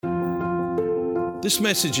This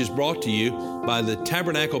message is brought to you by the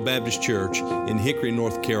Tabernacle Baptist Church in Hickory,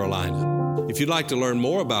 North Carolina. If you'd like to learn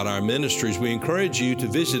more about our ministries, we encourage you to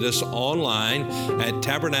visit us online at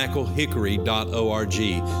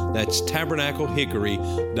tabernaclehickory.org. That's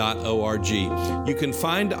tabernaclehickory.org. You can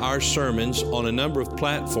find our sermons on a number of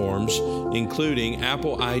platforms, including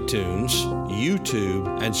Apple iTunes,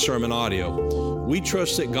 YouTube, and Sermon Audio. We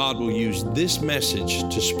trust that God will use this message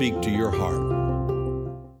to speak to your heart.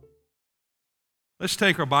 Let's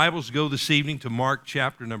take our Bibles, go this evening to Mark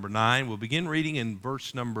chapter number 9. We'll begin reading in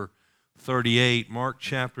verse number 38. Mark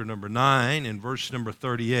chapter number 9 and verse number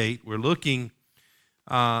 38. We're looking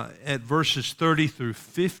at verses 30 through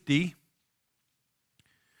 50.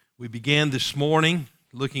 We began this morning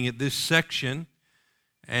looking at this section,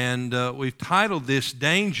 and we've titled this,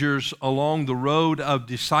 Dangers Along the Road of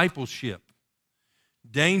Discipleship.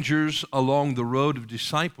 Dangers along the road of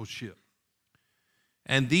discipleship.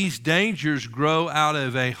 And these dangers grow out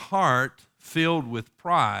of a heart filled with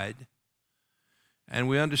pride. And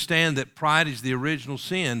we understand that pride is the original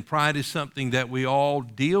sin. Pride is something that we all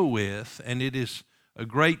deal with, and it is a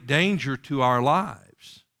great danger to our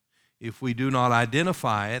lives if we do not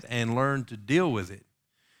identify it and learn to deal with it.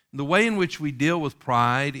 The way in which we deal with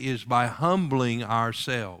pride is by humbling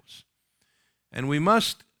ourselves. And we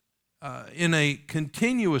must, in a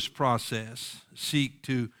continuous process, seek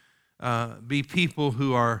to be people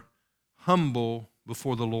who are humble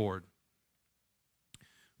before the Lord.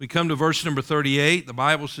 We come to verse number 38. The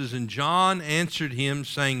Bible says, And John answered him,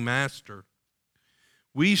 saying, Master,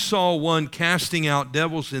 we saw one casting out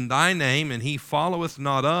devils in thy name, and he followeth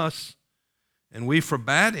not us, and we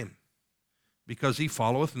forbade him, because he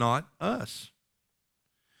followeth not us.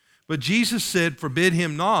 But Jesus said, Forbid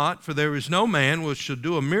him not, for there is no man which shall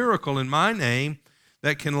do a miracle in my name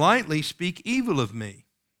that can lightly speak evil of me.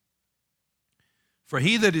 For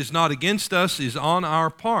he that is not against us is on our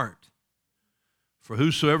part. For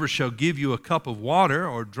whosoever shall give you a cup of water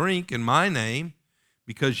or drink in my name,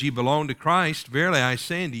 because ye belong to Christ, verily I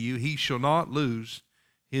say unto you, he shall not lose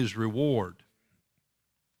his reward.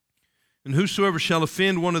 And whosoever shall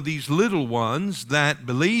offend one of these little ones that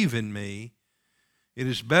believe in me, it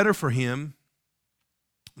is better for him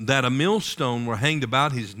that a millstone were hanged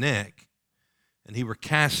about his neck, and he were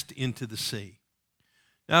cast into the sea.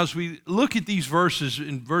 Now, as we look at these verses,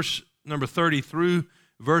 in verse number 30 through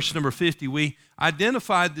verse number 50, we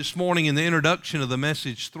identified this morning in the introduction of the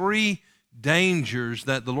message 3 dangers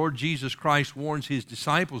that the Lord Jesus Christ warns his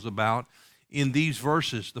disciples about in these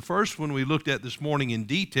verses. The first one we looked at this morning in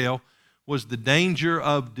detail was the danger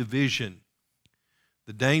of division.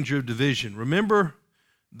 The danger of division. Remember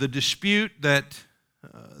the dispute that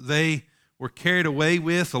they were carried away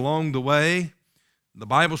with along the way? The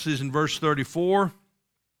Bible says in verse 34,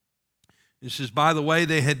 it says, By the way,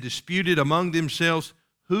 they had disputed among themselves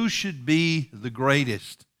who should be the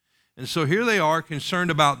greatest. And so here they are concerned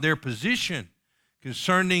about their position,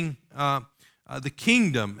 concerning the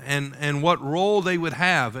kingdom and what role they would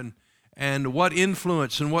have and what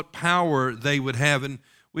influence and what power they would have. And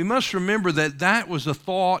we must remember that that was a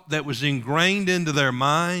thought that was ingrained into their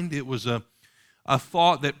mind. It was a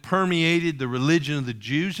thought that permeated the religion of the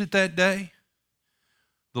Jews at that day.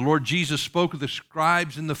 The Lord Jesus spoke of the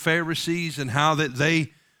scribes and the Pharisees and how that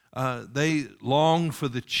they longed for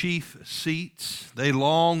the chief seats. They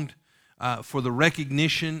longed for the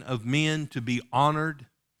recognition of men to be honored.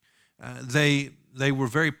 They were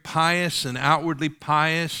very pious and outwardly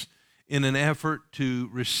pious in an effort to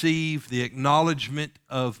receive the acknowledgement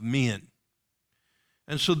of men.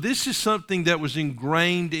 And so this is something that was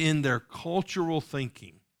ingrained in their cultural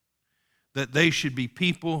thinking, that they should be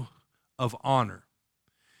people of honor.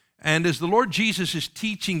 And as the Lord Jesus is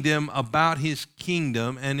teaching them about his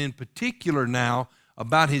kingdom, and in particular now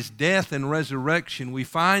about his death and resurrection, we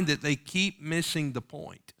find that they keep missing the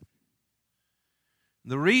point.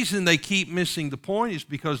 The reason they keep missing the point is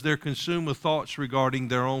because they're consumed with thoughts regarding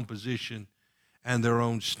their own position and their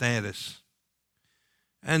own status.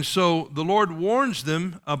 And so the Lord warns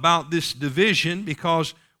them about this division,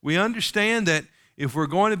 because we understand that if we're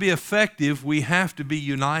going to be effective, we have to be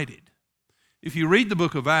united. If you read the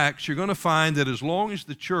book of Acts, you're going to find that as long as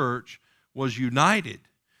the church was united,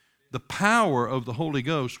 the power of the Holy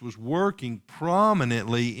Ghost was working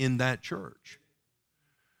prominently in that church.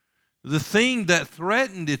 The thing that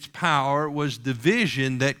threatened its power was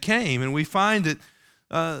division that came. And we find that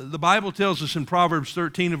the Bible tells us in Proverbs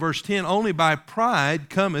 13 and verse 10, only by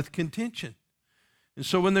pride cometh contention. And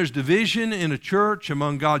so when there's division in a church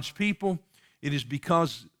among God's people, it is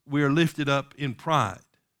because we are lifted up in pride.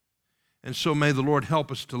 And so may the Lord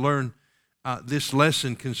help us to learn this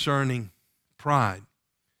lesson concerning pride.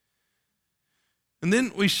 And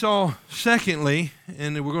then we saw, secondly,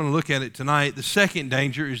 and we're going to look at it tonight, the second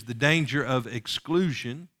danger is the danger of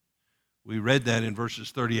exclusion. We read that in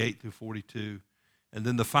verses 38 through 42. And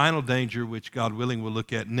then the final danger, which God willing we'll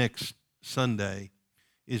look at next Sunday,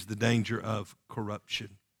 is the danger of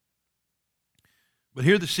corruption. But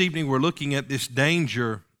here this evening we're looking at this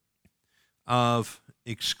danger of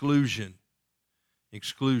exclusion.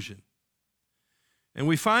 Exclusion. And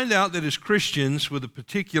we find out that as Christians with a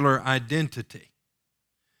particular identity,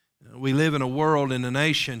 we live in a world, in a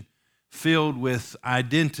nation filled with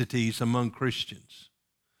identities among Christians.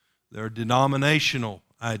 There are denominational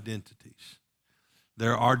identities.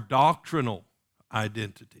 There are doctrinal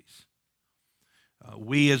identities.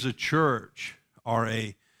 We as a church are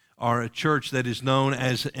a church that is known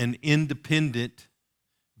as an independent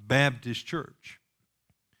Baptist church.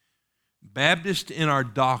 Baptist in our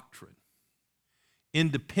doctrine.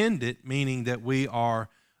 Independent meaning that we are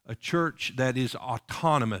a church that is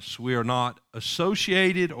autonomous. We are not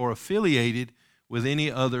associated or affiliated with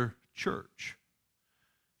any other church.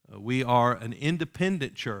 We are an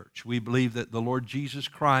independent church. We believe that the Lord Jesus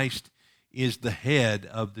Christ is the head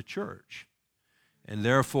of the church. And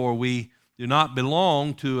therefore, we do not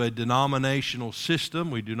belong to a denominational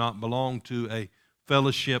system. We do not belong to a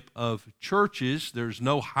fellowship of churches. There's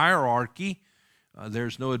no hierarchy.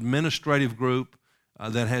 There's no administrative group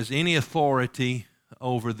that has any authority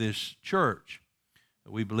over this church.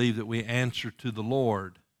 We believe that we answer to the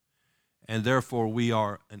Lord, and therefore we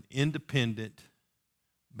are an independent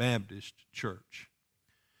Baptist church.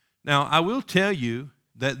 Now, I will tell you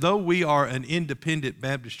that though we are an independent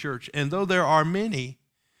Baptist church, and though there are many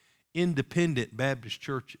independent Baptist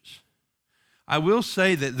churches, I will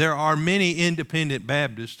say that there are many independent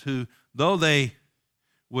Baptists who, though they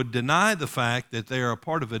would deny the fact that they are a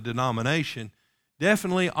part of a denomination,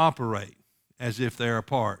 definitely operate as if they're a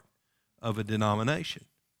part of a denomination,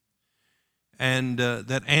 and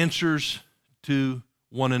that answers to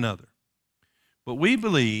one another. But we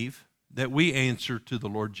believe that we answer to the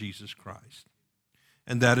Lord Jesus Christ,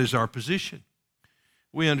 and that is our position.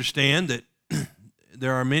 We understand that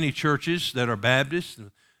there are many churches that are Baptist,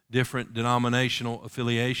 different denominational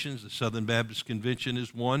affiliations. The Southern Baptist Convention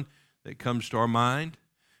is one that comes to our mind.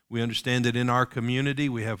 We understand that in our community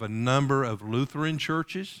we have a number of Lutheran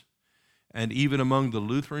churches, and even among the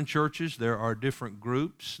Lutheran churches there are different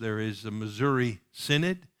groups. There is the Missouri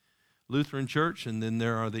Synod Lutheran Church, and then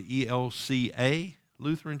there are the ELCA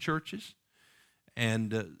Lutheran churches,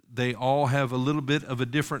 and they all have a little bit of a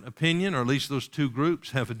different opinion, or at least those two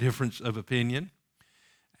groups have a difference of opinion.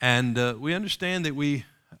 And we understand that we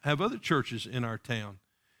have other churches in our town,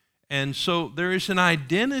 and so there is an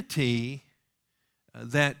identity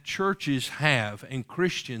that churches have and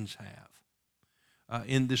Christians have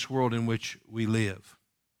in this world in which we live.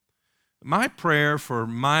 My prayer for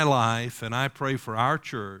my life, and I pray for our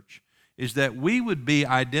church, is that we would be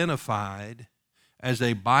identified as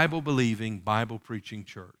a Bible-believing, Bible-preaching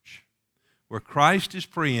church, where Christ is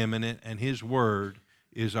preeminent and His Word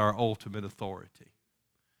is our ultimate authority.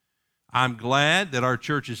 I'm glad that our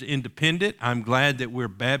church is independent. I'm glad that we're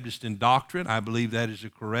Baptist in doctrine. I believe that is a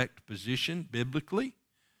correct position biblically.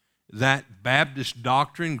 That Baptist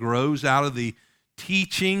doctrine grows out of the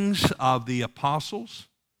teachings of the apostles,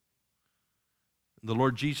 the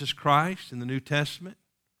Lord Jesus Christ in the New Testament.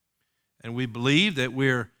 And we believe that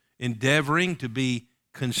we're endeavoring to be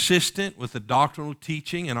consistent with the doctrinal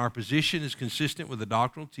teaching, and our position is consistent with the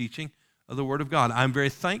doctrinal teaching of the Word of God. I'm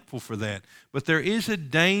very thankful for that. But there is a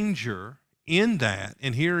danger in that,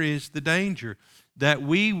 and here is the danger, that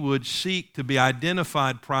we would seek to be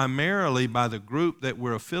identified primarily by the group that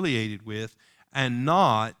we're affiliated with and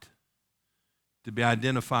not to be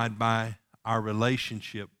identified by our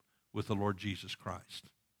relationship with the Lord Jesus Christ.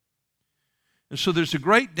 And so there's a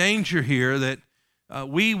great danger here that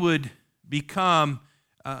we would become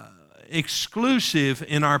exclusive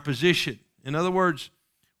in our position. In other words,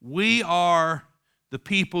 we are the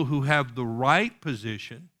people who have the right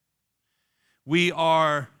position. We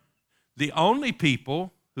are the only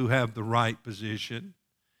people who have the right position.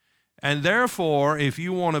 And therefore, if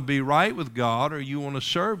you want to be right with God or you want to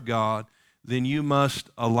serve God, then you must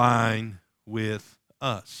align with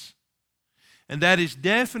us. And that is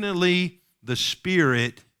definitely the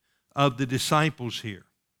spirit of the disciples here.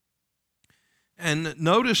 And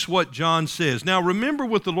notice what John says. Now remember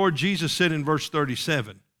what the Lord Jesus said in verse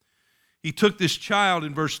 37. He took this child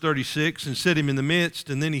in verse 36 and set him in the midst,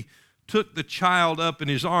 and then he took the child up in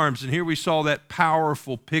his arms. And here we saw that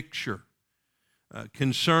powerful picture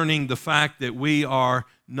concerning the fact that we are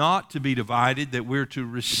not to be divided, that we're to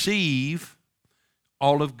receive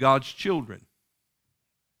all of God's children.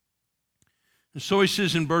 And so he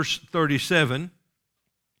says in verse 37,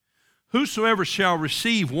 whosoever shall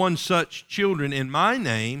receive one such children in my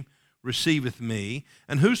name receiveth me,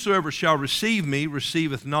 and whosoever shall receive me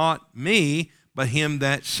receiveth not me, but him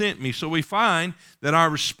that sent me. So we find that our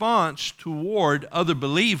response toward other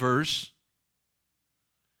believers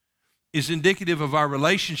is indicative of our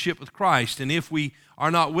relationship with Christ. And if we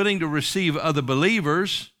are not willing to receive other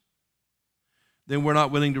believers, then we're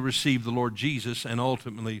not willing to receive the Lord Jesus and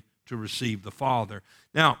ultimately to receive the Father.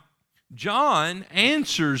 Now, John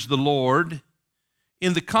answers the Lord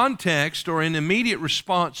in the context or in immediate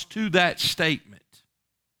response to that statement.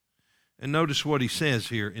 And notice what he says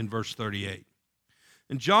here in verse 38.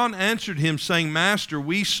 And John answered him, saying, Master,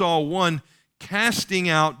 we saw one casting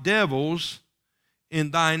out devils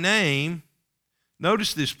in thy name.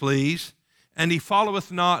 Notice this, please. And he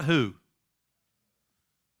followeth not who?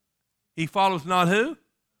 He followeth not who?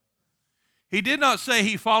 He did not say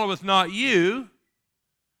he followeth not you,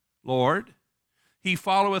 Lord. He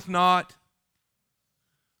followeth not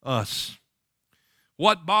us.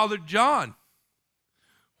 What bothered John?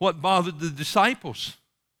 What bothered the disciples?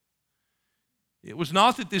 It was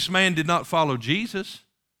not that this man did not follow Jesus.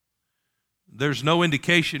 There's no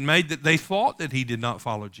indication made that they thought that he did not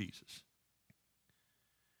follow Jesus.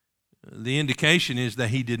 The indication is that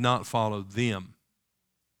he did not follow them.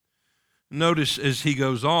 Notice as he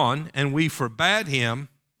goes on, and we forbade him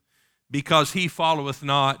because he followeth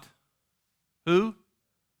not who?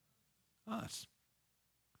 Us.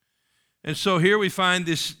 And so here we find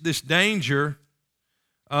this danger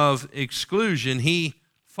of exclusion. He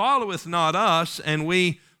followeth not us, and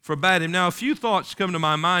we forbade him. Now, a few thoughts come to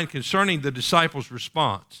my mind concerning the disciples'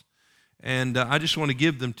 response. And I just want to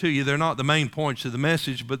give them to you. They're not the main points of the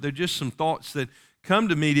message, but they're just some thoughts that come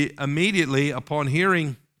to me immediately upon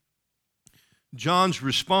hearing John's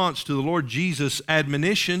response to the Lord Jesus'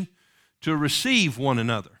 admonition to receive one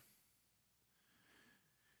another.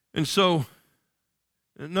 And so,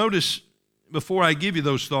 notice, before I give you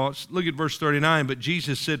those thoughts, look at verse 39. But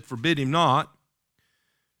Jesus said, forbid him not,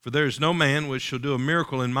 for there is no man which shall do a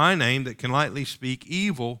miracle in my name that can lightly speak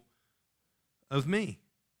evil of me.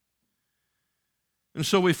 And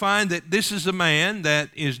so we find that this is a man that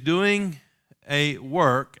is doing a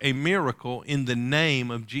work, a miracle in the name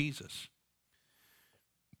of Jesus.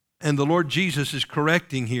 And the Lord Jesus is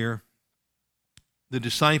correcting here the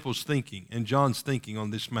disciples' thinking and John's thinking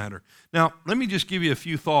on this matter. Now, let me just give you a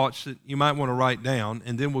few thoughts that you might want to write down,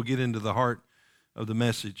 and then we'll get into the heart of the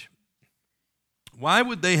message. Why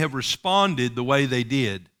would they have responded the way they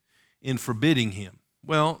did in forbidding him?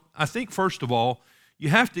 Well, I think, first of all, you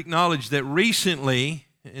have to acknowledge that recently,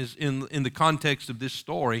 as in the context of this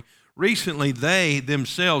story, recently they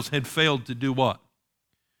themselves had failed to do what?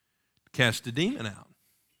 Cast a demon out.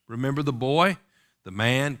 Remember the boy? The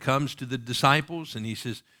man comes to the disciples and he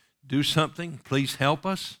says, do something, please help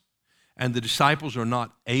us. And the disciples are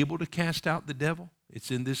not able to cast out the devil.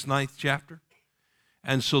 It's in this 9th chapter.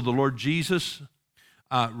 And so the Lord Jesus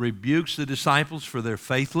rebukes the disciples for their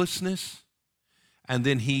faithlessness. And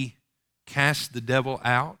then he casts the devil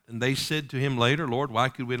out. And they said to him later, Lord, why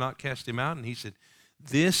could we not cast him out? And he said,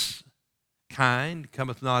 this kind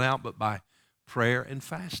cometh not out but by prayer and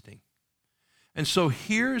fasting. And so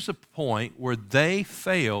here's a point where they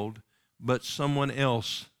failed, but someone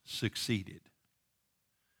else succeeded.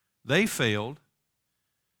 They failed,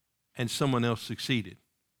 and someone else succeeded.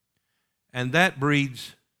 And that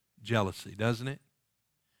breeds jealousy, doesn't it?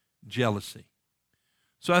 Jealousy.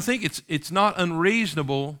 So I think it's not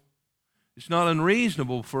unreasonable. It's not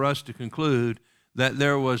unreasonable for us to conclude that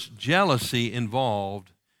there was jealousy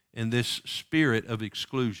involved in this spirit of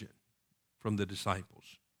exclusion from the disciples.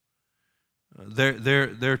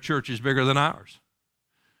 Their church is bigger than ours.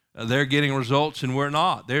 They're getting results and we're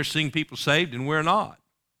not. They're seeing people saved and we're not.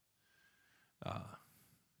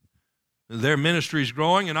 Their ministry is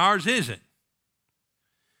growing and ours isn't.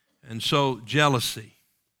 And so jealousy.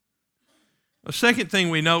 The second thing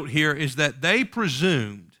we note here is that they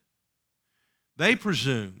presumed that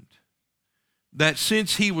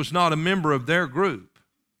since he was not a member of their group,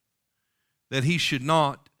 that he should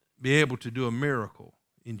not be able to do a miracle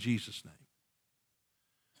in Jesus' name.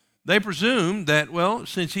 They presumed that, well,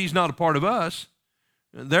 since he's not a part of us,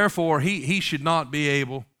 therefore he should not be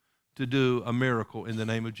able to do a miracle in the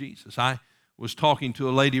name of Jesus. I was talking to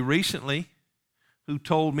a lady recently who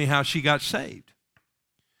told me how she got saved.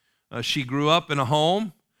 She grew up in a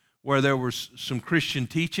home where there was some Christian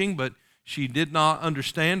teaching, but she did not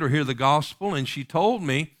understand or hear the gospel, and she told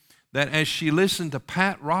me that as she listened to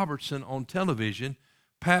Pat Robertson on television,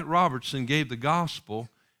 Pat Robertson gave the gospel,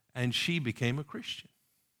 and she became a Christian.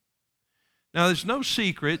 Now, there's no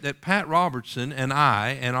secret that Pat Robertson and I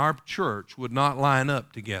and our church would not line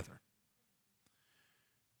up together.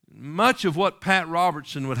 Much of what Pat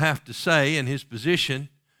Robertson would have to say in his position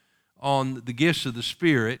on the gifts of the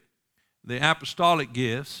Spirit, the apostolic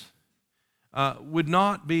gifts, would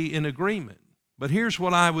not be in agreement. But here's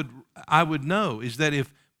what I would know, is that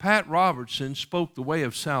if Pat Robertson spoke the way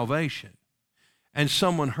of salvation and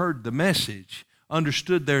someone heard the message,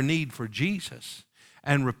 understood their need for Jesus,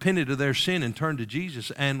 and repented of their sin and turned to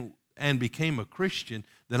Jesus and became a Christian,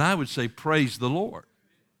 then I would say, praise the Lord.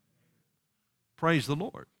 Praise the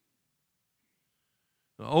Lord.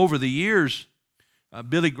 Over the years,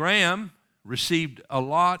 Billy Graham received a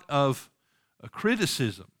lot of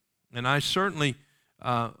criticism, and I certainly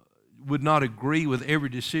would not agree with every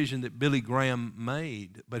decision that Billy Graham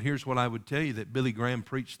made. But here's what I would tell you, that Billy Graham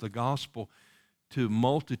preached the gospel to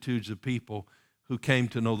multitudes of people who came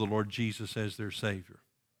to know the Lord Jesus as their Savior.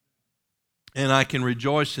 And I can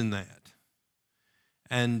rejoice in that.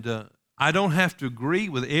 And I don't have to agree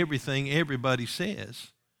with everything everybody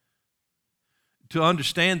says to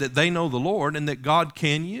understand that they know the Lord and that God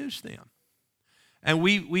can use them. And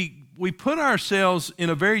we put ourselves in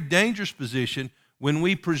a very dangerous position when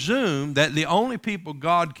we presume that the only people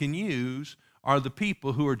God can use are the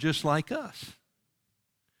people who are just like us.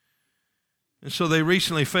 And so they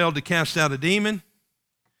recently failed to cast out a demon.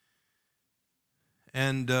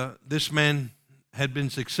 And this man had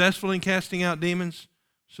been successful in casting out demons,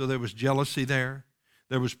 so there was jealousy there.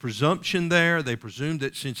 There was presumption there. They presumed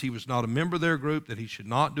that since he was not a member of their group, that he should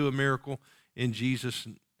not do a miracle in Jesus'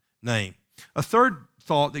 name. A third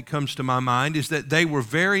thought that comes to my mind is that they were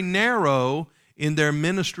very narrow in their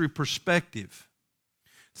ministry perspective,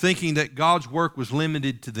 thinking that God's work was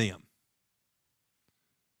limited to them.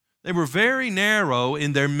 They were very narrow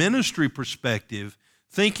in their ministry perspective,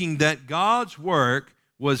 thinking that God's work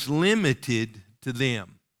was limited to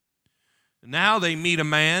them. Now they meet a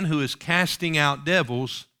man who is casting out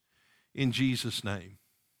devils in Jesus' name.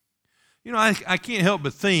 You know, I can't help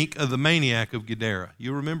but think of the maniac of Gadara.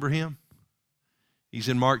 You remember him? He's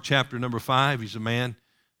in Mark chapter number 5. He's a man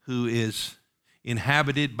who is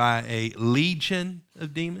inhabited by a legion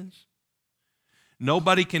of demons.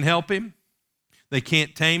 Nobody can help him. They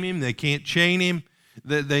can't tame him. They can't chain him.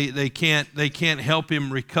 They can't help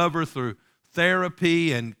him recover through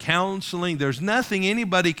therapy and counseling. There's nothing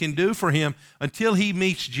anybody can do for him until he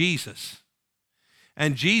meets Jesus.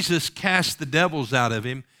 And Jesus casts the devils out of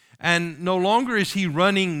him. And no longer is he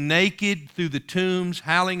running naked through the tombs,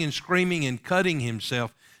 howling and screaming and cutting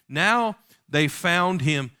himself. Now they found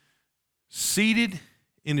him seated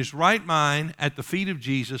in his right mind at the feet of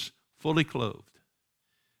Jesus, fully clothed.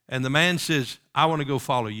 And the man says, I want to go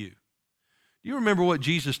follow you. Do you remember what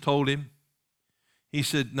Jesus told him? He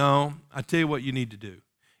said, no, I tell you what you need to do.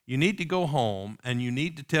 You need to go home and you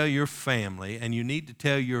need to tell your family and you need to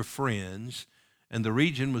tell your friends, and the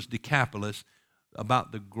region was Decapolis,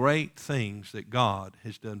 about the great things that God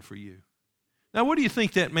has done for you. Now, what do you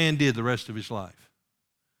think that man did the rest of his life?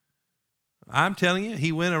 I'm telling you,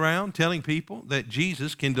 he went around telling people that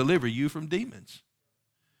Jesus can deliver you from demons.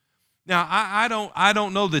 Now, I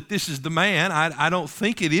don't know that this is the man. I don't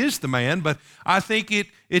think it is the man, but I think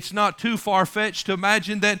it's not too far-fetched to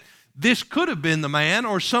imagine that this could have been the man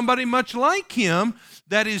or somebody much like him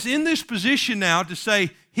that is in this position now to say,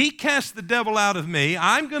 he cast the devil out of me.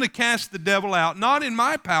 I'm going to cast the devil out, not in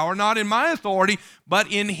my power, not in my authority,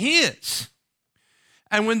 but in his.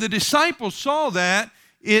 And when the disciples saw that,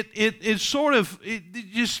 it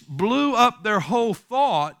just blew up their whole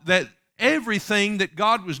thought that everything that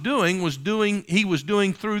God was doing, he was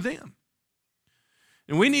doing through them.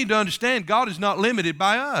 And we need to understand God is not limited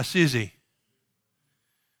by us, is he?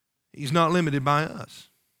 He's not limited by us.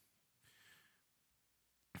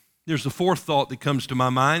 There's a fourth thought that comes to my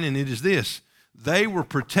mind, and it is this. They were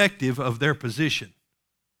protective of their position.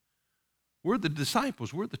 We're the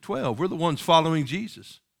disciples. We're the 12. We're the ones following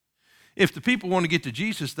Jesus. If the people want to get to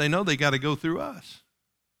Jesus, they know they got to go through us.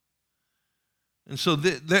 And so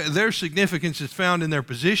their significance is found in their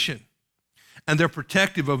position, and they're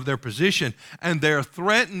protective of their position, and they're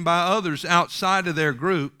threatened by others outside of their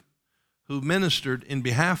group who ministered in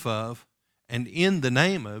behalf of and in the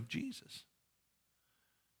name of Jesus.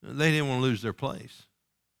 They didn't want to lose their place.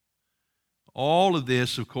 All of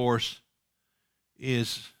this, of course,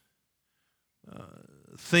 is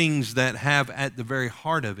things that have at the very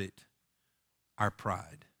heart of it our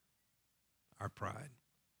pride. Our pride.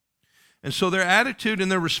 And so their attitude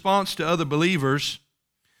and their response to other believers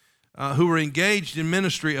who were engaged in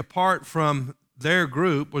ministry apart from their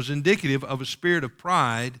group was indicative of a spirit of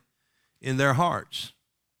pride in their hearts.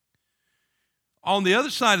 On the other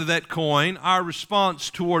side of that coin, our response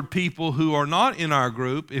toward people who are not in our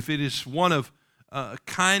group, if it is one of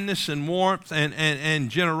kindness and warmth and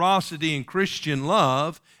generosity and Christian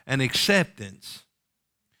love and acceptance,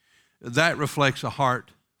 that reflects a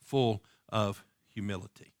heart full of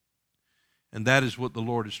humility. And that is what the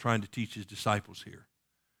Lord is trying to teach his disciples here,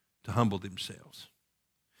 to humble themselves.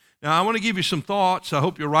 Now, I want to give you some thoughts. I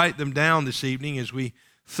hope you'll write them down this evening as we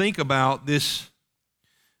think about this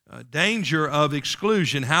danger of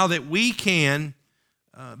exclusion, how that we can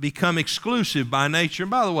become exclusive by nature.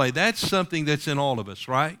 And by the way, that's something that's in all of us,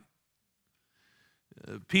 right?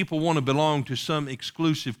 People want to belong to some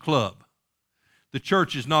exclusive club. The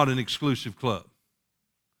church is not an exclusive club.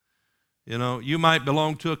 You know, you might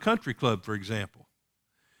belong to a country club, for example,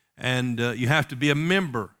 and you have to be a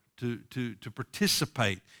member to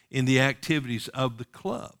participate in the activities of the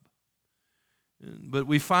club. But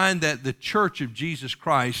we find that the Church of Jesus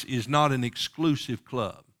Christ is not an exclusive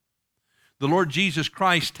club. The Lord Jesus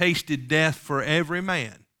Christ tasted death for every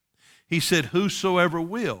man. He said, "Whosoever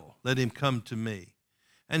will, let him come to me."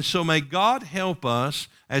 And so may God help us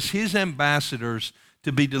as his ambassadors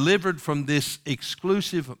to be delivered from this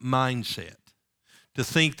exclusive mindset, to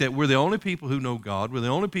think that we're the only people who know God, we're the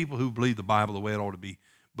only people who believe the Bible the way it ought to be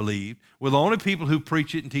believed, we're the only people who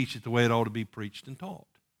preach it and teach it the way it ought to be preached and taught.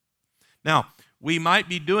 Now, we might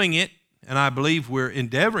be doing it, and I believe we're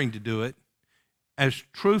endeavoring to do it, as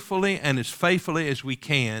truthfully and as faithfully as we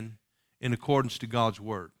can in accordance to God's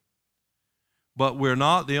Word. But we're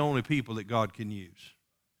not the only people that God can use.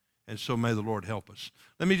 And so may the Lord help us.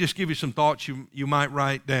 Let me just give you some thoughts you might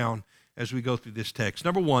write down as we go through this text.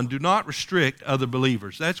 Number one, do not restrict other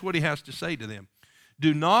believers. That's what he has to say to them.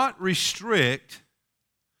 Do not restrict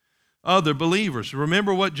other believers.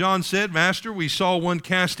 Remember what John said, "Master, we saw one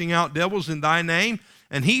casting out devils in thy name,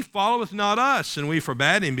 and he followeth not us, and we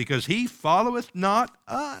forbade him because he followeth not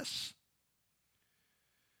us."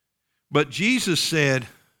 But Jesus said,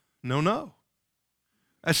 no,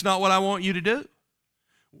 that's not what I want you to do.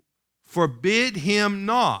 Forbid him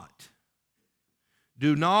not.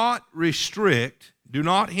 Do not restrict, do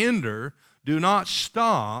not hinder, do not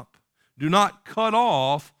stop, do not cut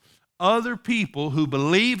off other people who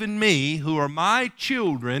believe in me, who are my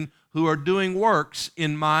children, who are doing works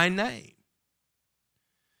in my name.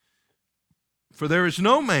 For there is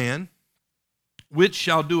no man which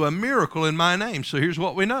shall do a miracle in my name. So here's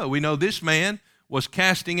what we know. We know this man was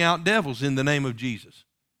casting out devils in the name of Jesus.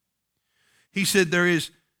 He said, there is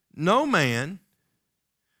no man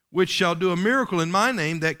which shall do a miracle in my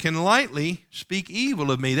name that can lightly speak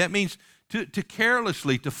evil of me. That means to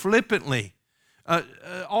carelessly, to flippantly,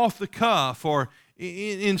 off the cuff, or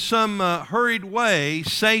in some hurried way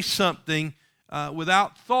say something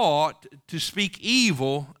without thought to speak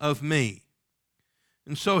evil of me.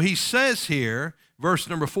 And so he says here, verse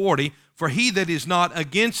number 40, for he that is not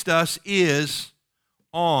against us is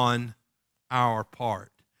on our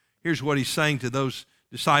part. Here's what he's saying to those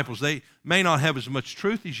disciples. They may not have as much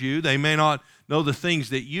truth as you. They may not know the things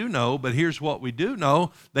that you know, but here's what we do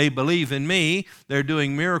know. They believe in me. They're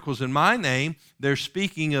doing miracles in my name. They're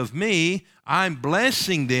speaking of me. I'm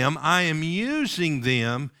blessing them. I am using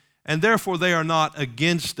them, and therefore they are not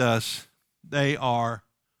against us. They are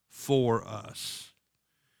for us.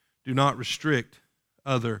 Do not restrict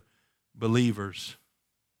other believers.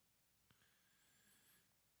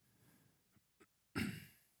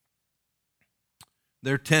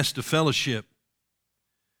 Their test of fellowship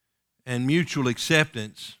and mutual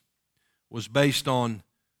acceptance was based on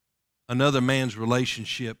another man's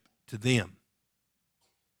relationship to them,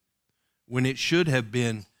 when it should have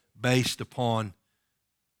been based upon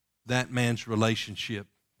that man's relationship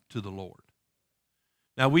to the Lord.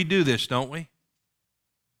 Now, we do this, don't we?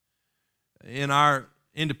 In our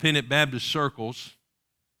independent Baptist circles,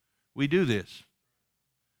 we do this.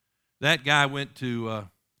 That guy went to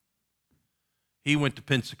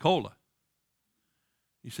Pensacola.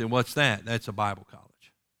 You say, what's that? That's a Bible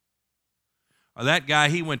college. Or that guy,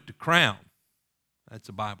 he went to Crown. That's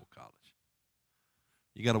a Bible college.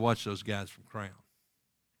 You got to watch those guys from Crown.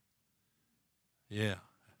 Yeah.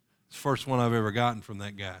 It's the first one I've ever gotten from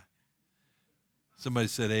that guy. Somebody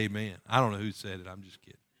said amen. I don't know who said it. I'm just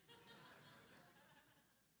kidding.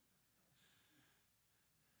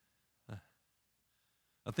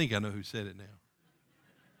 I think I know who said it now.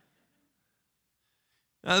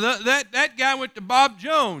 Now, that guy went to Bob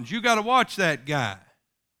Jones. You got to watch that guy.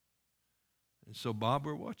 And so, Bob,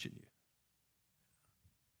 we're watching you.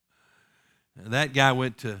 Now, that guy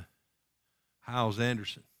went to Hyles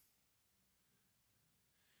Anderson.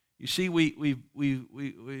 You see, we've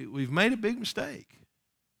made a big mistake.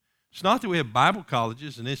 It's not that we have Bible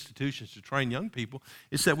colleges and institutions to train young people.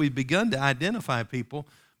 It's that we've begun to identify people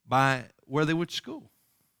by where they went to school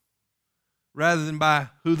rather than by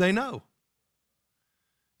who they know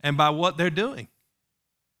and by what they're doing.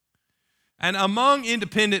 And among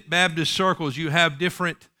independent Baptist circles, you have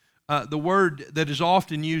different, the word that is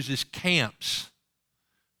often used is camps.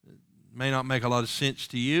 It may not make a lot of sense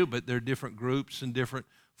to you, but there are different groups and different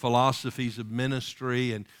philosophies of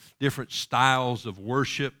ministry and different styles of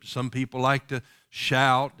worship. Some people like to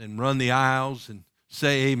shout and run the aisles and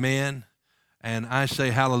say amen, and I say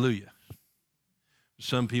hallelujah.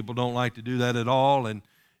 Some people don't like to do that at all, and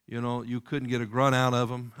you couldn't get a grunt out of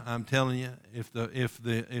them. I'm telling you, if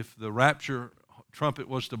the rapture trumpet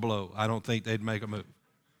was to blow, I don't think they'd make a move.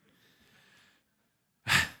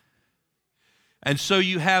 And so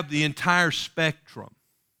you have the entire spectrum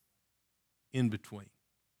in between.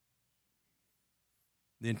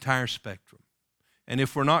 The entire spectrum. And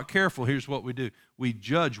if we're not careful, here's what we do. We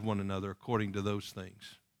judge one another according to those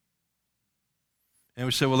things. And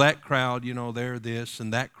we say, well, that crowd, they're this,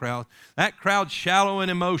 and that crowd's shallow and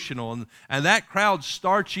emotional, and that crowd's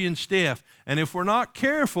starchy and stiff. And if we're not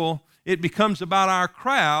careful, it becomes about our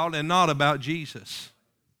crowd and not about Jesus.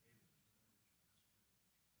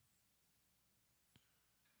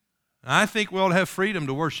 I think we ought to have freedom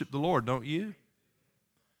to worship the Lord, don't you?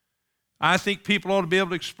 I think people ought to be able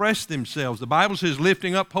to express themselves. The Bible says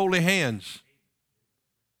lifting up holy hands.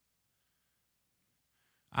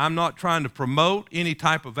 I'm not trying to promote any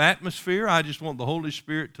type of atmosphere. I just want the Holy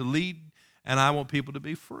Spirit to lead, and I want people to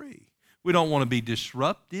be free. We don't want to be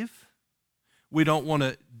disruptive. We don't want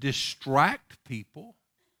to distract people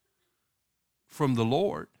from the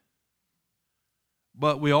Lord.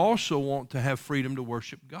 But we also want to have freedom to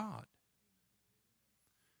worship God.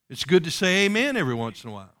 It's good to say amen every once in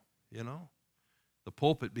a while, The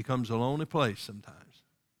pulpit becomes a lonely place sometimes.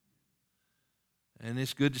 And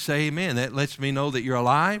it's good to say amen. That lets me know that you're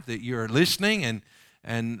alive, that you're listening,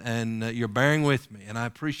 and you're bearing with me. And I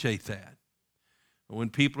appreciate that. When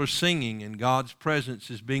people are singing and God's presence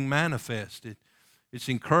is being manifested, it's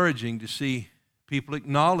encouraging to see people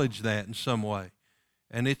acknowledge that in some way.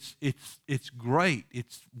 And it's great.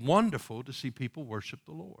 It's wonderful to see people worship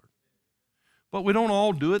the Lord. But we don't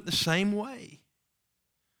all do it the same way.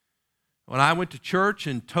 When I went to church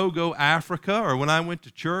in Togo, Africa, or when I went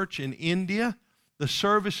to church in India, the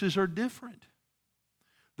services are different.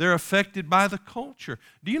 They're affected by the culture.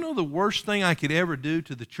 Do you know the worst thing I could ever do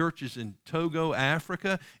to the churches in Togo,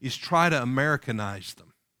 Africa, is try to Americanize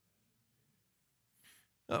them?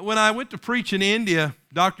 When I went to preach in India,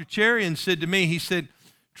 Dr. Cherian said to me, he said,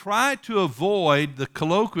 try to avoid the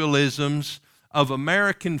colloquialisms of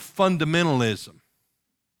American fundamentalism.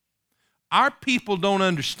 Our people don't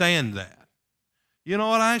understand that. You know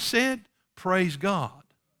what I said? Praise God.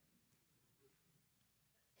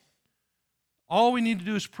 All we need to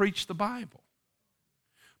do is preach the Bible.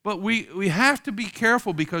 But we have to be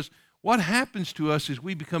careful, because what happens to us is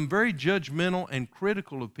we become very judgmental and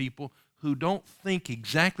critical of people who don't think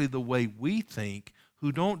exactly the way we think,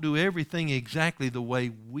 who don't do everything exactly the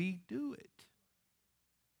way we do it.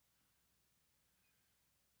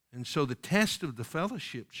 And so the test of the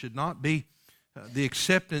fellowship should not be the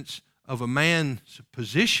acceptance of a man's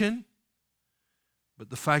position, but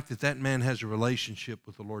the fact that that man has a relationship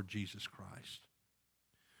with the Lord Jesus Christ.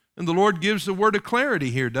 And the Lord gives the word of clarity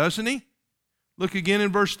here, doesn't he? Look again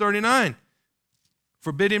in verse 39.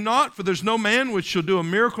 Forbid him not, for there's no man which shall do a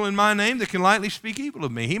miracle in my name that can lightly speak evil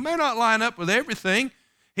of me. He may not line up with everything.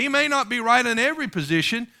 He may not be right in every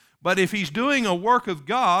position, but if he's doing a work of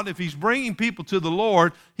God, if he's bringing people to the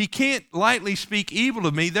Lord, he can't lightly speak evil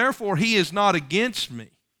of me. Therefore, he is not against me,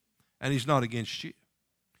 and he's not against you.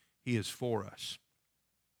 He is for us.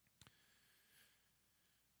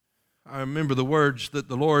 I remember the words that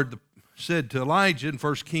the Lord said to Elijah in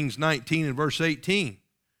 1 Kings 19 and verse 18.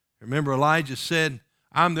 Remember, Elijah said,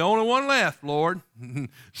 I'm the only one left, Lord.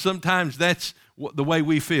 Sometimes that's the way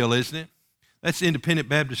we feel, isn't it? That's independent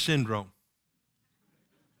Baptist syndrome.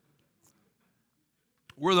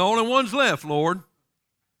 We're the only ones left, Lord.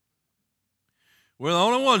 We're the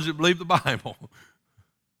only ones that believe the Bible.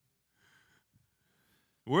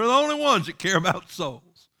 We're the only ones that care about souls.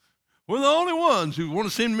 We're the only ones who want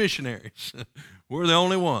to send missionaries. We're the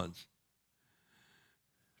only ones.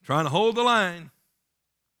 Trying to hold the line.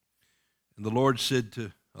 And the Lord said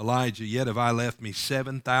to Elijah, yet have I left me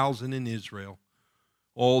 7,000 in Israel,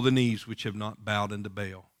 all the knees which have not bowed unto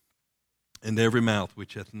Baal, and every mouth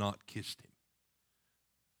which hath not kissed him.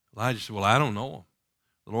 Elijah said, well, I don't know them.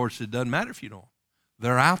 The Lord said, doesn't matter if you know them.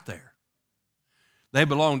 They're out there. They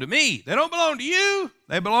belong to me. They don't belong to you.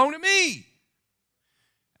 They belong to me.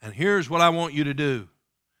 And here's what I want you to do.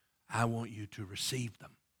 I want you to receive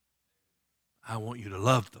them. I want you to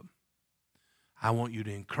love them. I want you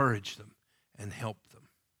to encourage them and help them.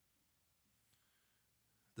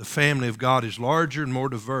 The family of God is larger and more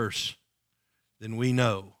diverse than we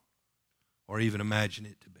know or even imagine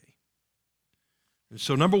it to be. And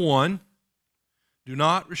so, number one, do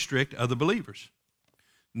not restrict other believers.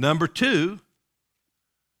 Number two,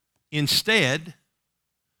 instead,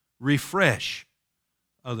 refresh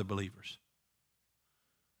other believers.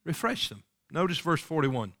 Refresh them. Notice verse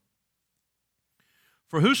 41.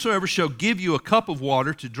 For whosoever shall give you a cup of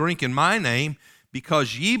water to drink in my name,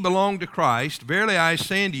 because ye belong to Christ, verily I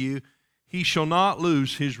say unto you, he shall not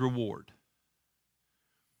lose his reward.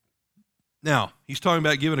 Now, he's talking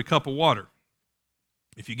about giving a cup of water.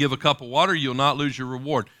 If you give a cup of water, you'll not lose your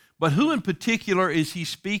reward. But who in particular is he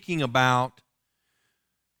speaking about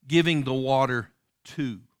giving the water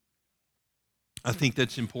to? I think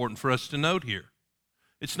that's important for us to note here.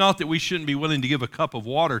 It's not that we shouldn't be willing to give a cup of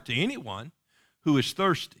water to anyone who is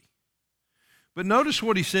thirsty. But notice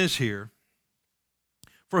what he says here.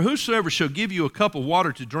 For whosoever shall give you a cup of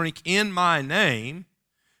water to drink in my name,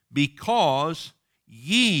 because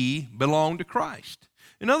ye belong to Christ.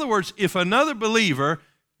 In other words, if another believer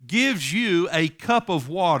gives you a cup of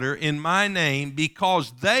water in my name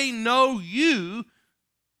because they know you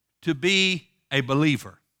to be a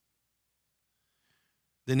believer,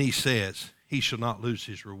 then he says he shall not lose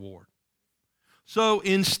his reward. So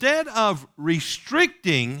instead of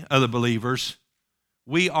restricting other believers,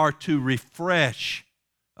 we are to refresh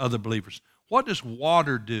other believers. What does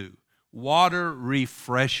water do? Water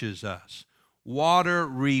refreshes us. Water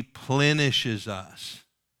replenishes us.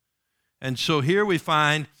 And so here we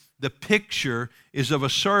find the picture is of a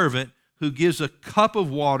servant who gives a cup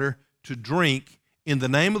of water to drink in the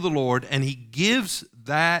name of the Lord, and he gives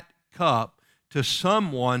that cup to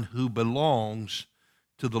someone who belongs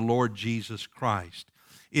to the Lord Jesus Christ.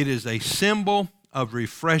 It is a symbol of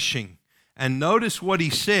refreshing. And notice what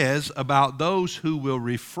he says about those who will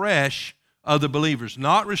refresh other believers.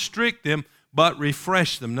 Not restrict them, but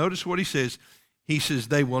refresh them. Notice what he says. He says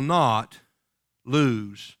they will not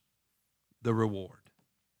lose the reward.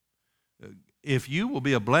 If you will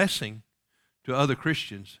be a blessing to other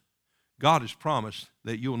Christians, God has promised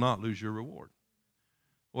that you will not lose your reward.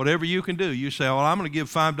 Whatever you can do, you say, well, I'm going to give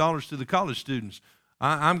 $5 to the college students.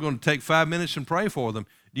 I'm going to take 5 minutes and pray for them.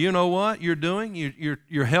 Do you know what you're doing?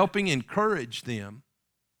 You're helping encourage them.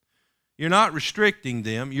 You're not restricting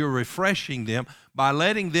them. You're refreshing them by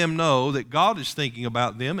letting them know that God is thinking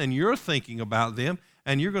about them and you're thinking about them,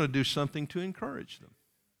 and you're going to do something to encourage them.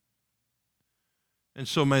 And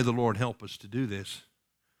so may the Lord help us to do this.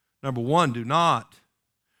 Number one, do not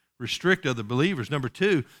restrict other believers. Number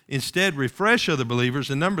two, instead refresh other believers.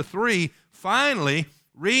 And number three, finally,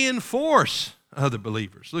 reinforce other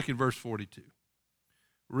believers. Look at verse 42.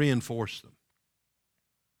 Reinforce them.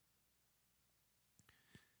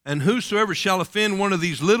 And whosoever shall offend one of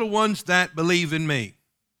these little ones that believe in me.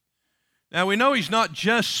 Now we know he's not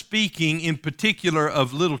just speaking in particular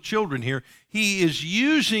of little children here. He is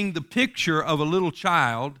using the picture of a little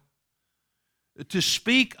child to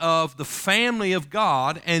speak of the family of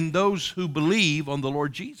God and those who believe on the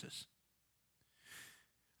Lord Jesus.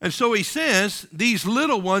 And so he says, these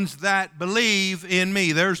little ones that believe in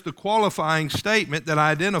me. There's the qualifying statement that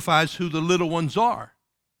identifies who the little ones are.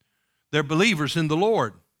 They're believers in the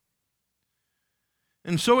Lord.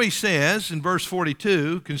 And so he says in verse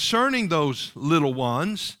 42, concerning those little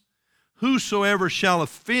ones, whosoever shall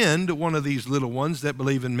offend one of these little ones that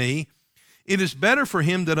believe in me, it is better for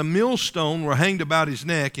him that a millstone were hanged about his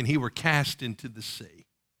neck and he were cast into the sea.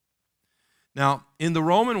 Now, in the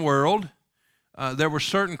Roman world, there were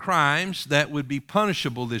certain crimes that would be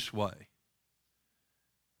punishable this way.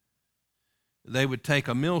 They would take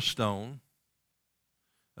a millstone,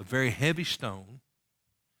 a very heavy stone,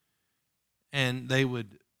 and they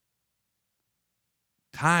would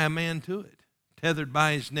tie a man to it, tethered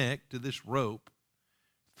by his neck to this rope,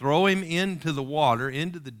 throw him into the water,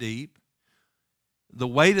 into the deep. The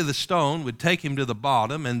weight of the stone would take him to the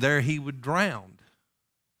bottom, and there he would drown.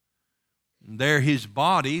 And there his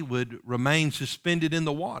body would remain suspended in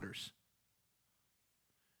the waters.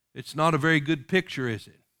 It's not a very good picture, is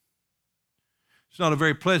it? It's not a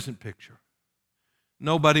very pleasant picture.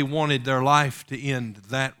 Nobody wanted their life to end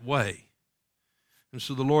that way. And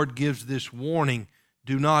so the Lord gives this warning,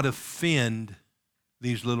 do not offend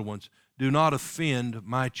these little ones. Do not offend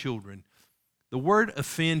my children. The word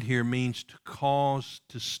offend here means to cause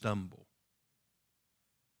to stumble.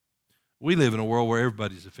 We live in a world where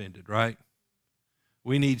everybody's offended, right?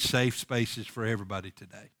 We need safe spaces for everybody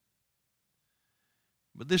today.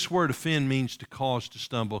 But this word offend means to cause to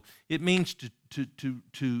stumble. It means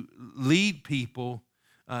to lead people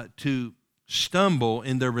to stumble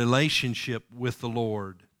in their relationship with the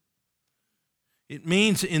Lord. It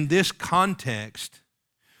means in this context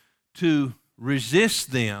to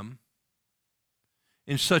resist them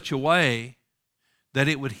in such a way that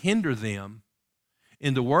it would hinder them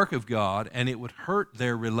in the work of God and it would hurt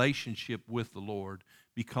their relationship with the Lord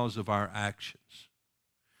because of our actions.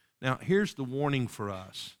 Now, here's the warning for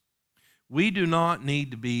us. We do not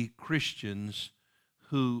need to be Christians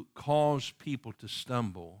who cause people to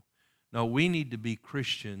stumble. No, we need to be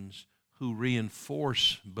Christians who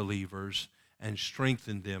reinforce believers and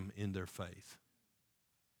strengthen them in their faith.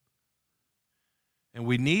 And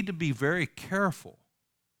we need to be very careful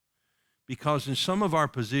because in some of our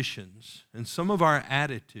positions and some of our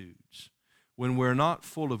attitudes, when we're not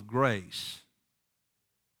full of grace,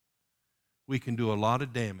 we can do a lot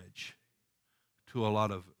of damage to a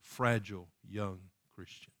lot of fragile young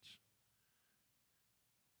Christians.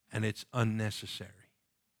 And it's unnecessary.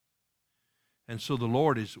 And so the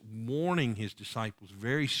Lord is warning his disciples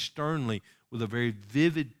very sternly with a very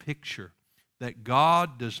vivid picture that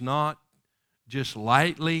God does not just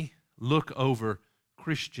lightly look over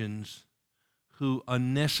Christians who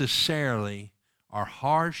unnecessarily are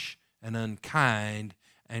harsh and unkind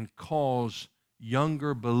and cause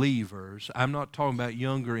younger believers, I'm not talking about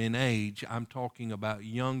younger in age, I'm talking about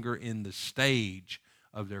younger in the stage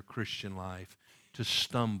of their Christian life, to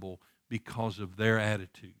stumble because of their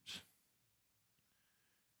attitudes.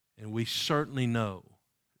 And we certainly know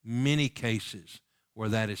many cases where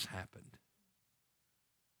that has happened.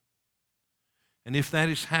 And if that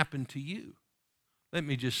has happened to you, let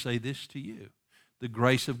me just say this to you. The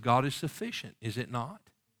grace of God is sufficient, is it not?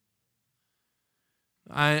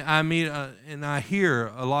 I mean, and I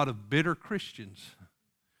hear a lot of bitter Christians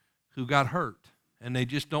who got hurt, and they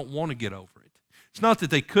just don't want to get over it. It's not that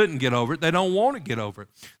they couldn't get over it. They don't want to get over it.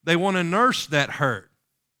 They want to nurse that hurt.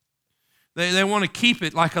 They want to keep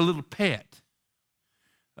it like a little pet,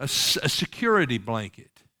 a security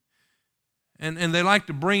blanket. And they like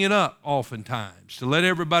to bring it up oftentimes to let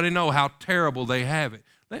everybody know how terrible they have it.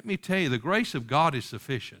 Let me tell you, the grace of God is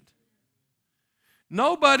sufficient.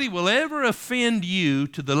 Nobody will ever offend you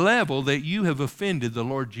to the level that you have offended the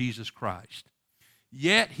Lord Jesus Christ.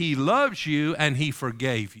 Yet he loves you and he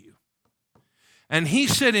forgave you. And he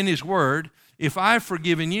said in his word, if I've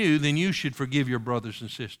forgiven you, then you should forgive your brothers and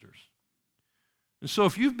sisters. And so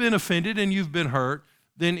if you've been offended and you've been hurt,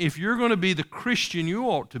 then if you're going to be the Christian you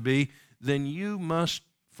ought to be, then you must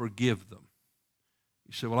forgive them.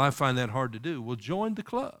 You say, well, I find that hard to do. Well, join the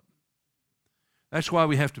club. That's why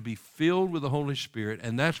we have to be filled with the Holy Spirit,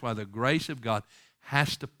 and that's why the grace of God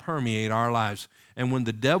has to permeate our lives. And when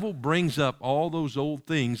the devil brings up all those old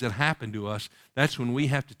things that happened to us, that's when we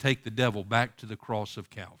have to take the devil back to the cross of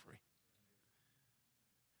Calvary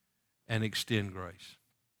and extend grace.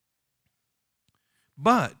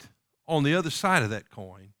 But on the other side of that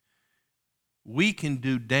coin, we can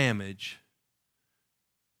do damage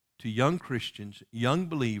to young Christians, young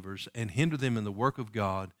believers, and hinder them in the work of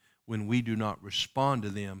God when we do not respond to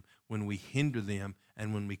them, when we hinder them,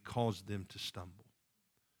 and when we cause them to stumble.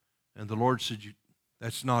 And the Lord said,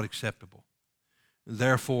 that's not acceptable.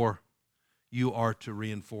 Therefore, you are to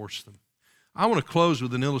reinforce them. I want to close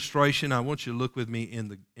with an illustration. I want you to look with me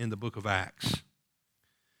in the book of Acts.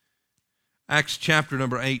 Acts chapter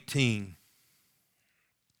number 18.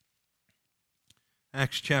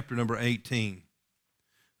 Acts chapter number 18.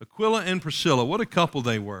 Aquila and Priscilla, what a couple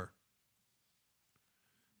they were.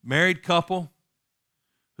 Married couple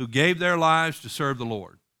who gave their lives to serve the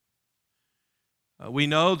Lord. We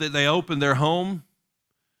know that they opened their home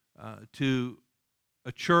to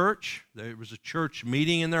a church. There was a church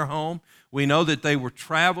meeting in their home. We know that they were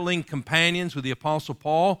traveling companions with the Apostle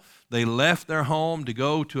Paul. They left their home to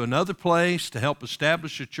go to another place to help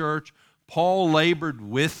establish a church. Paul labored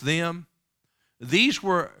with them. These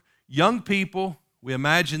were young people, we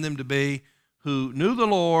imagine them to be, who knew the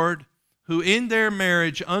Lord, who in their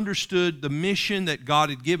marriage understood the mission that God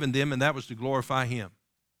had given them, and that was to glorify Him.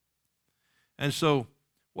 And so,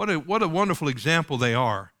 what a wonderful example they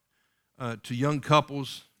are to young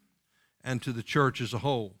couples and to the church as a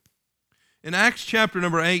whole. In Acts chapter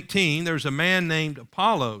number 18, there's a man named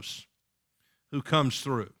Apollos who comes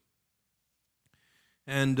through.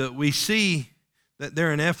 And we see that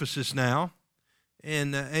they're in Ephesus now.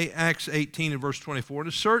 In Acts 18 and verse 24, and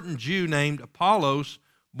a certain Jew named Apollos,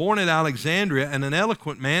 born at Alexandria, and an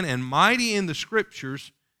eloquent man and mighty in the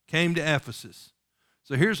Scriptures, came to Ephesus.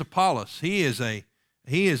 So here's Apollos. He is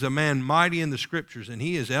a man mighty in the Scriptures, and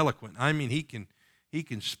he is eloquent. I mean, he He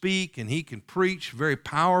can speak and he can preach very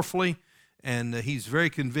powerfully, and he's very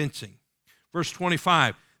convincing. Verse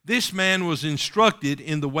 25, this man was instructed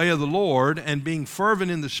in the way of the Lord, and being fervent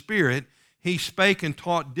in the Spirit, he spake and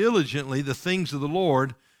taught diligently the things of the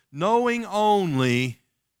Lord, knowing only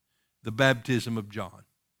the baptism of John.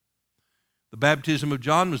 The baptism of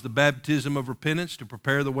John was the baptism of repentance to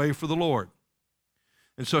prepare the way for the Lord.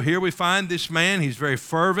 And so here we find this man. He's very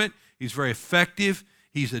fervent. He's very effective.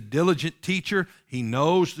 He's a diligent teacher. He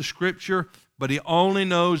knows the Scripture, but he only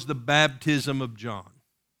knows the baptism of John.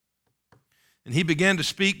 And he began to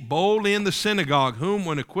speak boldly in the synagogue, whom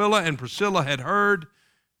when Aquila and Priscilla had heard,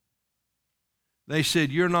 they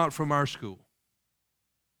said, you're not from our school.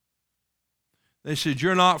 They said,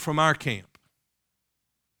 you're not from our camp.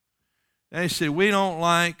 They said, we don't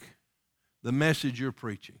like the message you're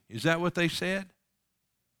preaching. Is that what they said?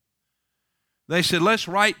 They said, let's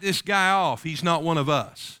write this guy off. He's not one of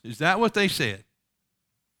us. Is that what they said?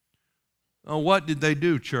 Oh, what did they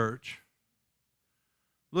do, church?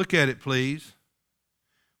 Look at it, please.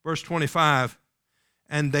 Verse 25,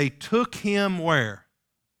 and they took him where?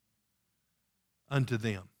 Unto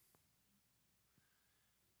them.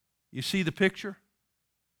 You see the picture?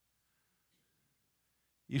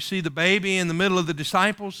 You see the baby in the middle of the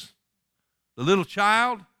disciples? The little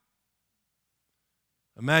child?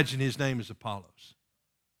 Imagine his name is Apollos.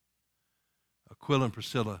 Aquila and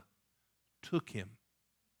Priscilla took him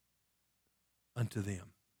unto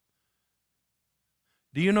them.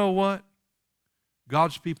 Do you know what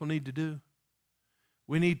God's people need to do?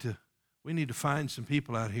 We need to find some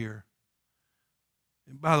people out here.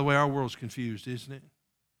 And by the way, our world's confused, isn't it?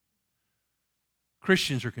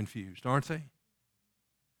 Christians are confused, aren't they?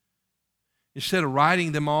 Instead of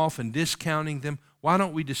writing them off and discounting them, why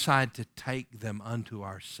don't we decide to take them unto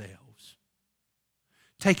ourselves?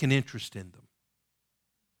 Take an interest in them.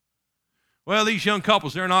 Well, these young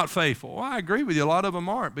couples, they're not faithful. Well, I agree with you. A lot of them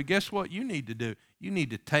aren't. But guess what you need to do? You need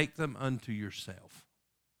to take them unto yourself.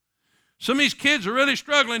 Some of these kids are really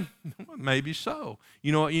struggling. Well, maybe so.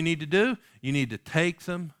 You know what you need to do? You need to take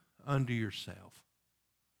them unto yourself.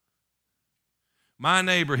 My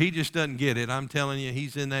neighbor, he just doesn't get it. I'm telling you,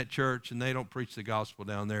 he's in that church and they don't preach the gospel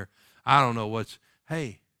down there. I don't know what's,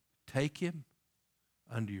 hey, take him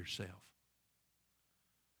unto yourself.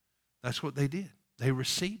 That's what they did. They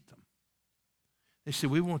received them. They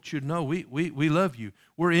said, we want you to know we love you.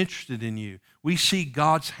 We're interested in you. We see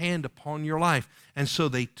God's hand upon your life. And so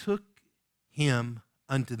they took him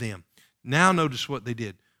unto them. Now notice what they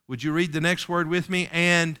did. Would you read the next word with me?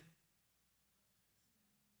 And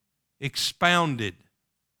expounded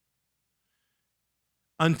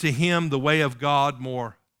unto him the way of God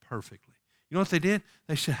more perfectly. You know what they did?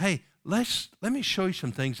 They said, hey, let me show you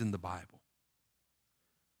some things in the Bible.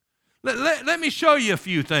 Let me show you a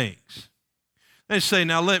few things. They say,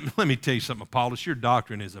 now let me tell you something, Apollos, your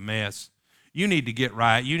doctrine is a mess. You need to get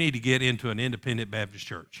right. You need to get into an independent Baptist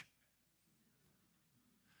church.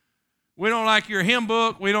 We don't like your hymn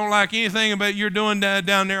book. We don't like anything about you're doing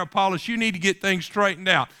down there, Apollos. You need to get things straightened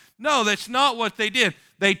out. No, that's not what they did.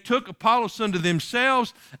 They took Apollos unto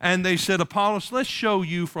themselves, and they said, Apollos, let's show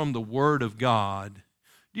you from the Word of God.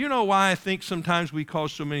 Do you know why I think sometimes we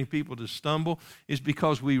cause so many people to stumble? Is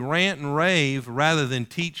because we rant and rave rather than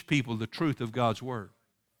teach people the truth of God's Word.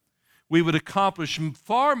 We would accomplish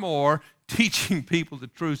far more teaching people the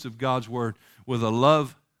truth of God's Word with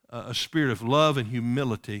a spirit of love and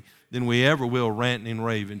humility than we ever will ranting and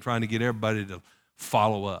raving, trying to get everybody to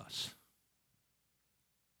follow us.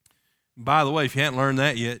 By the way, if you haven't learned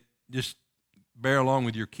that yet, just bear along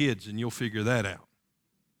with your kids and you'll figure that out.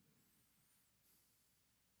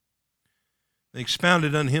 They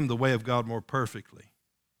expounded unto him the way of God more perfectly.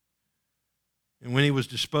 And when he was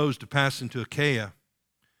disposed to pass into Achaia,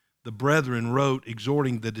 the brethren wrote,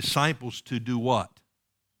 exhorting the disciples to do what?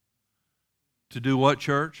 To do what,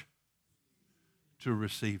 church? To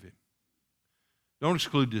receive him. Don't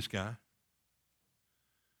exclude this guy.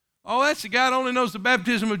 Oh, that's the guy that only knows the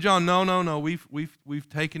baptism of John. No. We've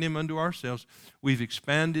taken him unto ourselves. We've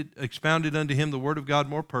expounded unto him the word of God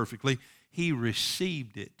more perfectly. He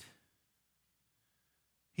received it.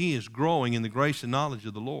 He is growing in the grace and knowledge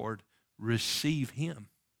of the Lord. Receive him.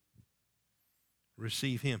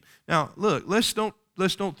 Receive him. Now, look, let's don't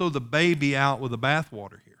throw the baby out with the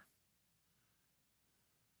bathwater here.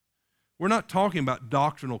 We're not talking about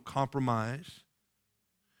doctrinal compromise.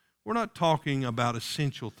 We're not talking about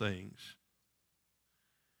essential things.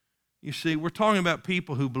 You see, we're talking about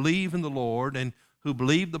people who believe in the Lord and who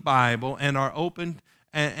believe the Bible and are open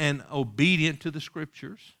and obedient to the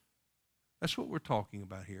Scriptures. That's what we're talking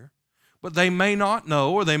about here. but they may not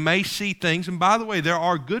know, or they may see things. And by the way, there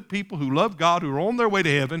are good people who love God, who are on their way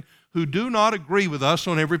to heaven, who do not agree with us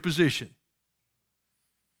on every position.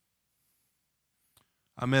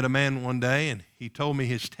 I met a man one day, and he told me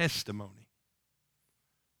his testimony.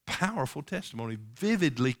 Powerful testimony,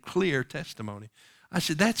 vividly clear testimony. I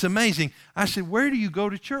said, that's amazing. I said, where do you go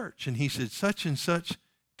to church? And he said, such and such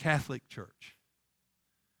Catholic church.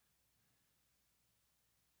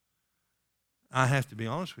 I have to be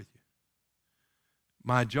honest with you.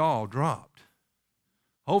 My jaw dropped.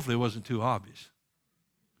 Hopefully it wasn't too obvious.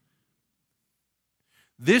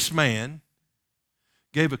 This man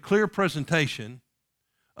gave a clear presentation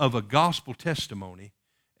of a gospel testimony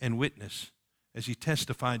and witness as he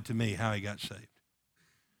testified to me how he got saved.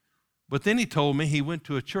 But then he told me he went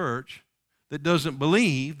to a church that doesn't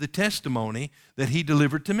believe the testimony that he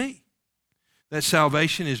delivered to me, that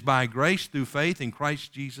salvation is by grace through faith in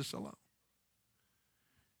Christ Jesus alone.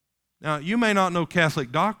 Now, you may not know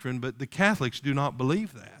Catholic doctrine, but the Catholics do not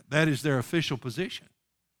believe that. That is their official position.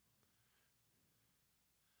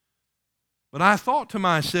 But I thought to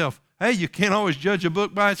myself, hey, you can't always judge a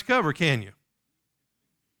book by its cover, can you?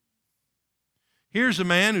 Here's a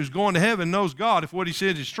man who's going to heaven, knows God if what he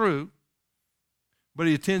said is true, but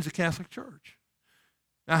he attends a Catholic church.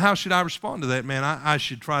 Now, how should I respond to that man? I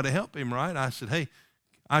should try to help him, right? I said,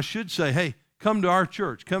 I should say, hey, come to our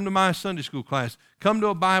church. Come to my Sunday school class. Come to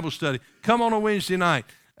a Bible study. Come on a Wednesday night,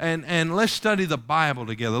 and let's study the Bible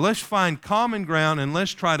together. Let's find common ground, and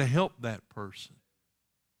let's try to help that person.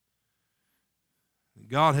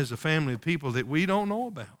 God has a family of people that we don't know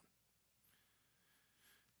about.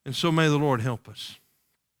 And so may the Lord help us.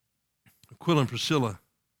 Aquila and Priscilla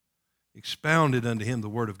expounded unto him the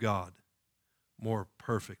word of God more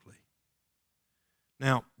perfectly.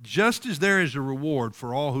 Now, just as there is a reward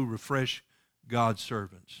for all who refresh God's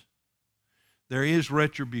servants, there is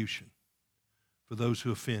retribution for those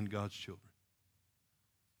who offend God's children.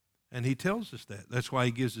 And he tells us that. That's why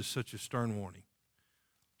he gives us such a stern warning.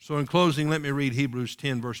 So in closing, let me read Hebrews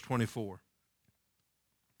 10, verse 24.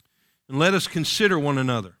 And let us consider one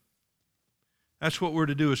another. That's what we're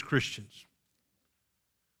to do as Christians.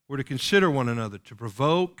 We're to consider one another, to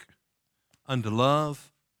provoke unto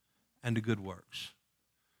love and to good works.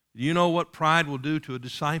 Do you know what pride will do to a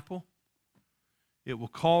disciple? It will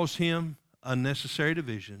cause him unnecessary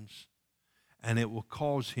divisions, and it will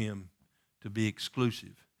cause him to be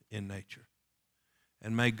exclusive in nature.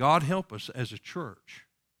 And may God help us as a church.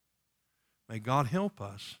 May God help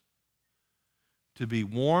us to be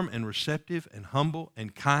warm and receptive and humble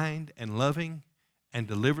and kind and loving and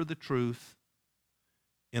deliver the truth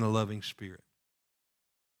in a loving spirit.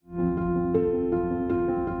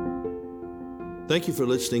 Thank you for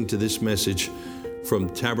listening to this message from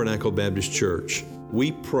Tabernacle Baptist Church.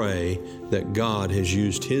 We pray that God has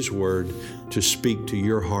used His Word to speak to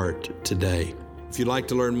your heart today. If you'd like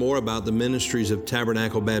to learn more about the ministries of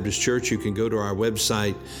Tabernacle Baptist Church, you can go to our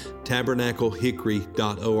website,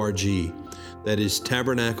 tabernaclehickory.org. That is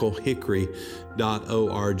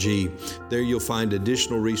tabernaclehickory.org. There you'll find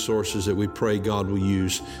additional resources that we pray God will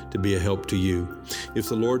use to be a help to you. If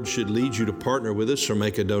the Lord should lead you to partner with us or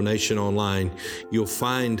make a donation online, you'll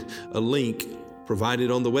find a link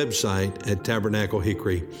provided on the website at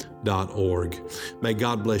tabernaclehickory.org. May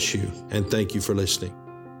God bless you, and thank you for listening.